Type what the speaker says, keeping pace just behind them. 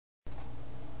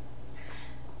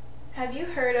Have you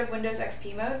heard of Windows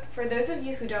XP Mode? For those of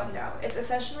you who don't know, it's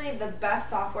essentially the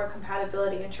best software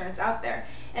compatibility insurance out there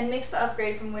and makes the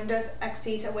upgrade from Windows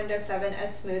XP to Windows 7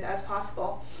 as smooth as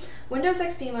possible. Windows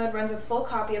XP Mode runs a full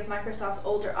copy of Microsoft's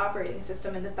older operating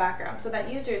system in the background so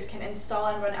that users can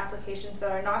install and run applications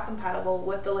that are not compatible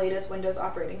with the latest Windows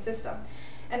operating system.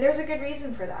 And there's a good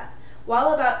reason for that.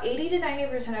 While about 80 to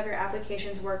 90% of your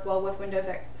applications work well with Windows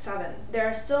 7, there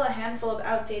are still a handful of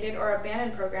outdated or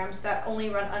abandoned programs that only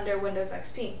run under Windows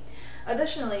XP.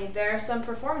 Additionally, there are some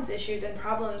performance issues and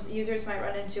problems users might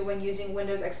run into when using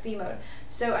Windows XP Mode.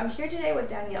 So I'm here today with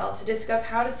Danielle to discuss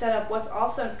how to set up what's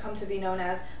also come to be known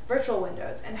as virtual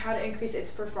Windows and how to increase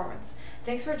its performance.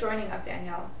 Thanks for joining us,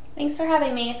 Danielle. Thanks for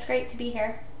having me. It's great to be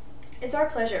here. It's our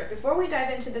pleasure. Before we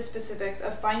dive into the specifics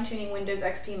of fine-tuning Windows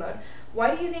XP Mode,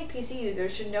 why do you think PC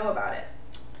users should know about it?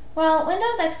 Well,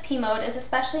 Windows XP Mode is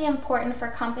especially important for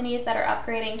companies that are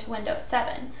upgrading to Windows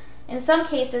 7. In some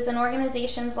cases, an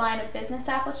organization's line of business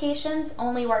applications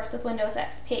only works with Windows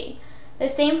XP. The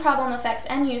same problem affects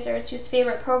end users whose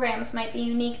favorite programs might be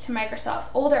unique to Microsoft's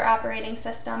older operating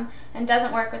system and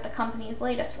doesn't work with the company's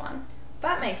latest one.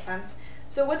 That makes sense.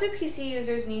 So what do PC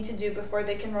users need to do before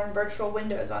they can run virtual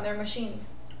Windows on their machines?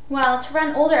 Well, to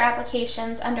run older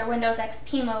applications under Windows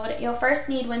XP Mode, you'll first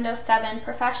need Windows 7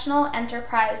 Professional,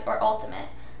 Enterprise, or Ultimate.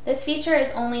 This feature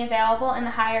is only available in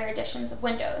the higher editions of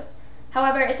Windows.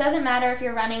 However, it doesn't matter if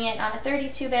you're running it on a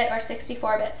 32-bit or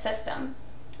 64-bit system.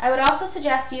 I would also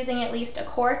suggest using at least a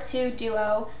Core 2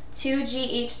 Duo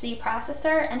 2GHz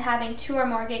processor and having 2 or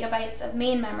more gigabytes of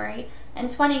main memory and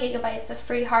 20 gigabytes of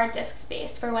free hard disk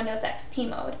space for Windows XP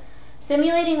Mode.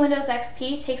 Simulating Windows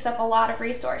XP takes up a lot of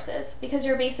resources because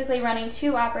you're basically running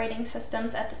 2 operating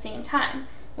systems at the same time,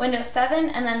 Windows 7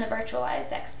 and then the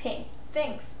virtualized XP.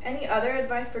 Thanks. Any other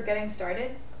advice for getting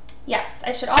started? Yes,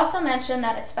 I should also mention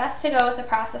that it's best to go with a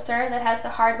processor that has the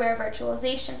hardware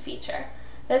virtualization feature.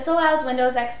 This allows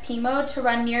Windows XP Mode to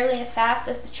run nearly as fast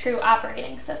as the true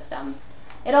operating system.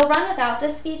 It'll run without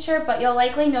this feature, but you'll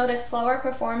likely notice slower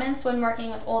performance when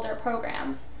working with older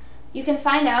programs. You can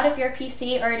find out if your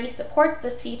PC already supports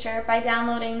this feature by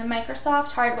downloading the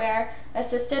Microsoft Hardware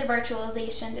Assisted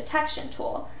Virtualization Detection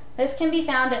tool. This can be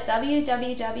found at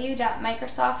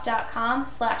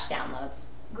www.microsoft.com/downloads.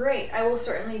 Great, I will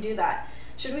certainly do that.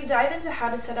 Should we dive into how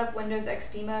to set up Windows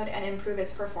XP Mode and improve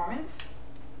its performance?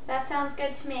 That sounds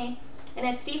good to me. In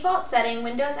its default setting,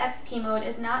 Windows XP Mode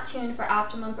is not tuned for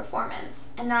optimum performance,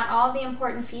 and not all of the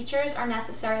important features are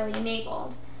necessarily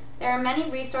enabled. There are many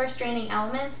resource-draining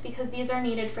elements because these are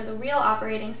needed for the real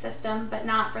operating system, but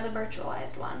not for the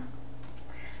virtualized one.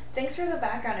 Thanks for the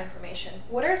background information.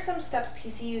 What are some steps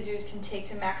PC users can take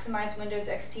to maximize Windows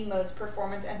XP Mode's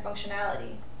performance and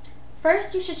functionality?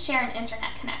 First, you should share an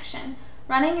internet connection.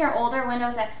 Running your older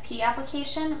Windows XP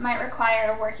application might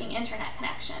require a working internet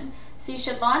connection, so you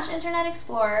should launch Internet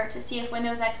Explorer to see if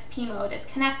Windows XP Mode is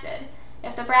connected.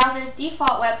 If the browser's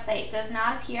default website does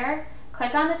not appear,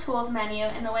 click on the Tools menu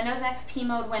in the Windows XP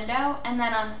Mode window and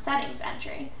then on the Settings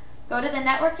entry. Go to the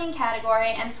Networking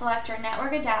category and select your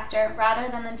network adapter rather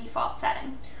than the default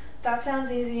setting. That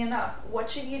sounds easy enough. What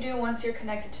should you do once you're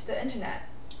connected to the internet?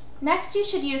 Next, you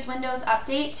should use Windows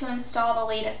Update to install the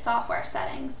latest software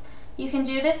settings. You can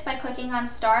do this by clicking on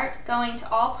Start, going to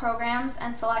All Programs,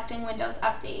 and selecting Windows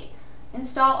Update.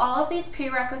 Install all of these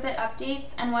prerequisite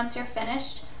updates, and once you're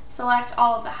finished, select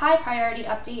all of the high priority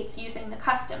updates using the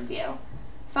Custom view.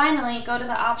 Finally, go to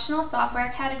the Optional Software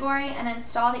category and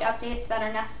install the updates that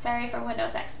are necessary for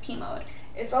Windows XP Mode.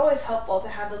 It's always helpful to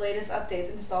have the latest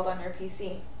updates installed on your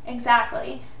PC.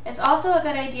 Exactly. It's also a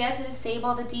good idea to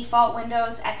disable the default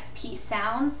Windows XP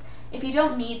sounds. If you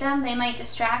don't need them, they might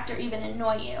distract or even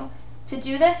annoy you. To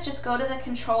do this, just go to the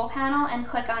Control panel and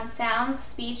click on Sounds,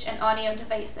 Speech, and Audio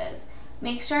Devices.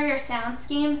 Make sure your sound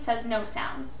scheme says No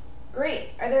Sounds.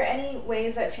 Great! Are there any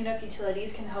ways that TuneUp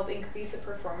utilities can help increase the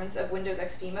performance of Windows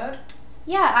XP Mode?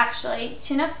 Yeah, actually,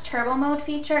 TuneUp's Turbo Mode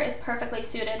feature is perfectly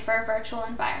suited for a virtual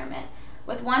environment.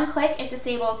 With one click, it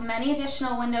disables many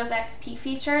additional Windows XP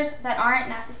features that aren't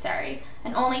necessary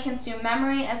and only consume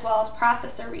memory as well as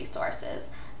processor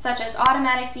resources, such as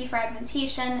automatic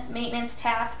defragmentation, maintenance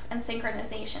tasks, and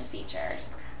synchronization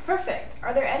features. Perfect!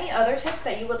 Are there any other tips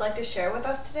that you would like to share with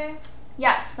us today?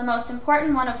 Yes, the most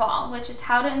important one of all, which is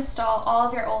how to install all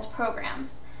of your old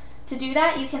programs. To do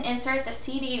that, you can insert the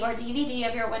CD or DVD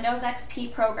of your Windows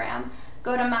XP program,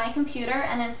 go to My Computer,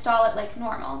 and install it like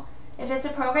normal. If it's a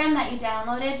program that you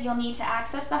downloaded, you'll need to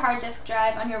access the hard disk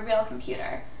drive on your real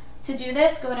computer. To do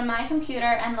this, go to My Computer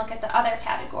and look at the Other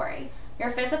category.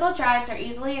 Your physical drives are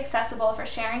easily accessible for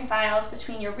sharing files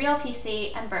between your real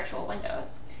PC and virtual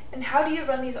Windows. And how do you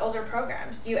run these older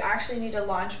programs? Do you actually need to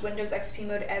launch Windows XP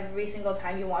Mode every single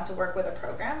time you want to work with a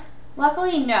program?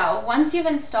 Luckily, no. Once you've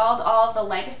installed all of the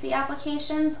legacy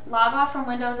applications, log off from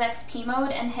Windows XP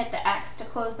Mode and hit the X to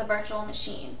close the virtual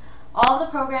machine. All of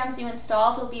the programs you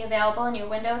installed will be available in your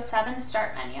Windows 7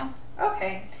 Start menu.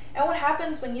 Okay, and what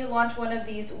happens when you launch one of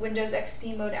these Windows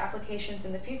XP Mode applications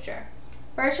in the future?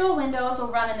 Virtual windows will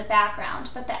run in the background,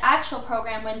 but the actual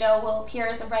program window will appear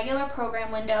as a regular program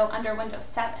window under Windows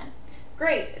 7.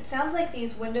 Great! It sounds like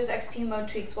these Windows XP Mode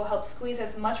tweaks will help squeeze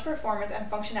as much performance and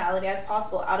functionality as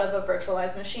possible out of a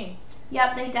virtualized machine.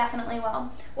 Yep, they definitely will.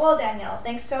 Well, Danielle,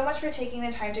 thanks so much for taking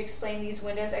the time to explain these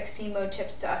Windows XP Mode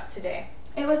tips to us today.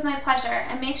 It was my pleasure,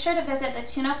 and make sure to visit the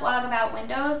TuneUp blog about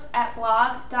Windows at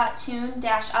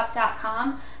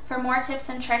blog.tune-up.com for more tips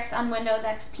and tricks on Windows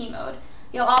XP Mode.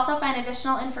 You'll also find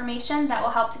additional information that will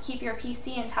help to keep your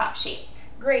PC in top shape.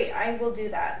 Great, I will do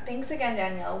that. Thanks again,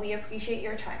 Danielle. We appreciate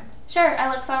your time. Sure, I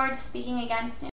look forward to speaking again soon.